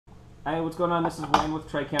Hey, what's going on? This is Wayne with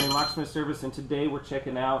Tri County Locksmith Service, and today we're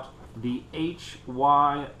checking out the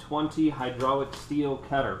HY20 hydraulic steel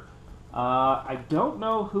cutter. I don't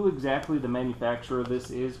know who exactly the manufacturer of this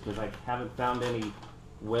is because I haven't found any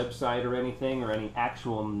website or anything or any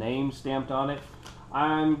actual name stamped on it.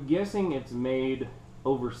 I'm guessing it's made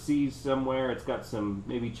overseas somewhere. It's got some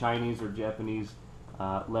maybe Chinese or Japanese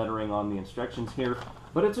lettering on the instructions here,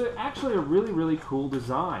 but it's actually a really cool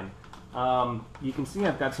design. You can see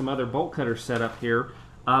I've got some other bolt cutters set up here,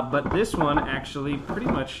 but this one actually pretty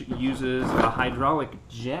much uses a hydraulic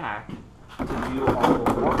jack to do all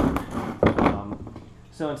the work.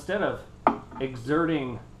 So instead of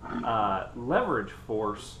exerting leverage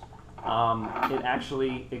force, it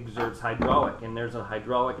actually exerts hydraulic, and there's a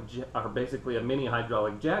hydraulic, or basically a mini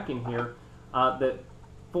hydraulic jack in here that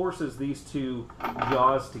forces these two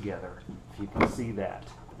jaws together, if you can see that.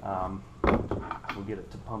 We'll get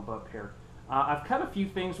it to pump up here. I've cut a few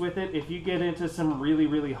things with it. If you get into some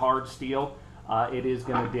really hard steel, it is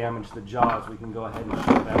going to damage the jaws. We can go ahead and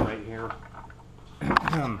show that right here.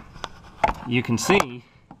 You can see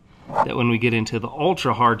that when we get into the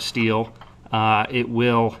ultra hard steel, it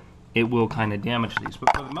will kind of damage these.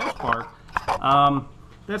 But for the most part,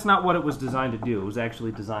 that's not what it was designed to do. It was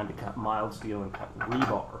actually designed to cut mild steel and cut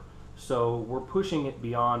rebar. So we're pushing it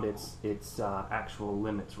beyond its actual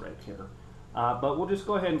limits right here. But we'll just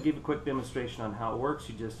go ahead and give a quick demonstration on how it works.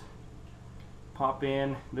 You just pop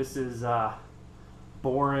in. This is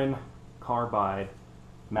boron carbide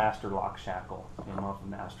master lock shackle. Came off of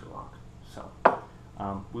master lock. So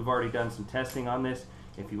we've already done some testing on this.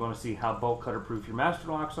 If you want to see how bolt cutter proof your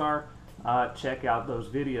master locks are, check out those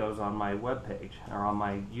videos on my webpage or on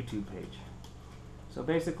my YouTube page. So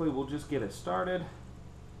basically we'll just get it started.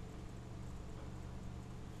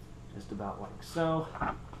 Just about like so.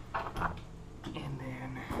 And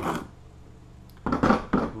then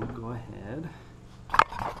we'll go ahead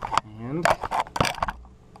and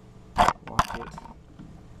lock it.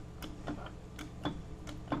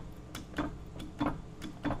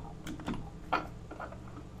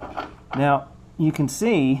 Now you can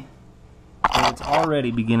see that it's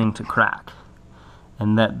already beginning to crack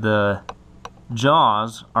and that the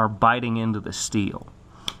jaws are biting into the steel.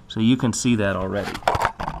 So you can see that already.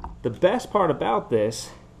 The best part about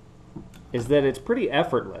this is that it's pretty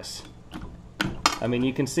effortless. I mean,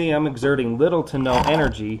 you can see I'm exerting little to no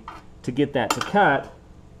energy to get that to cut,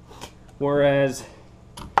 whereas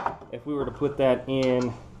if we were to put that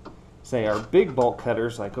in, say, our big bolt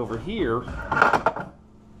cutters like over here,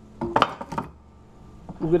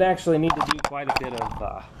 we would actually need to do quite a bit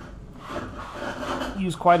of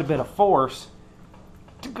use quite a bit of force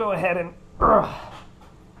to go ahead and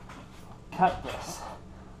cut this.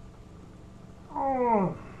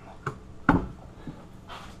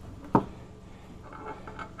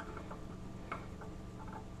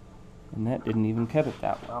 And that didn't even cut it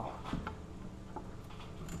that well.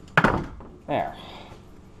 There.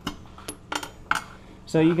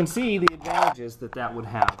 So you can see the advantages that would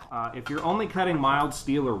have. If you're only cutting mild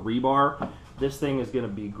steel or rebar, this thing is going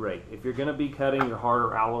to be great. If you're going to be cutting your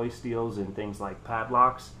harder alloy steels and things like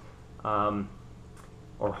padlocks or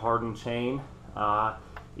hardened chain,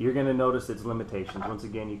 you're going to notice its limitations. Once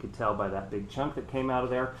again, you could tell by that big chunk that came out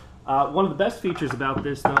of there. One of the best features about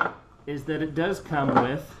this, though, is that it does come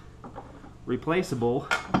with replaceable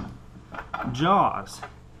jaws.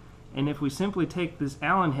 And if we simply take this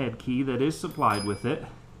Allen head key that is supplied with it,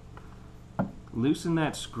 loosen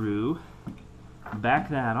that screw, back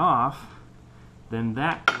that off, then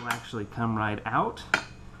that will actually come right out,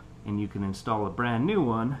 and you can install a brand new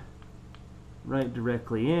one right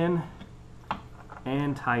directly in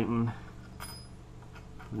and tighten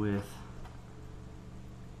with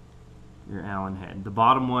your Allen head. The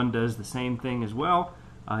bottom one does the same thing as well.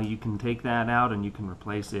 You can take that out and you can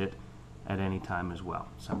replace it at any time as well.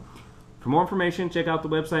 So for more information, check out the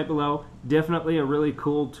website below. Definitely a really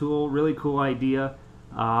cool tool, really cool idea,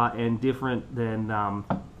 and different than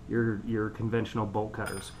your conventional bolt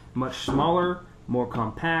cutters. Much smaller, more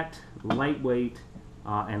compact, lightweight,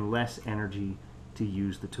 and less energy to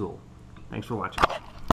use the tool. Thanks for watching.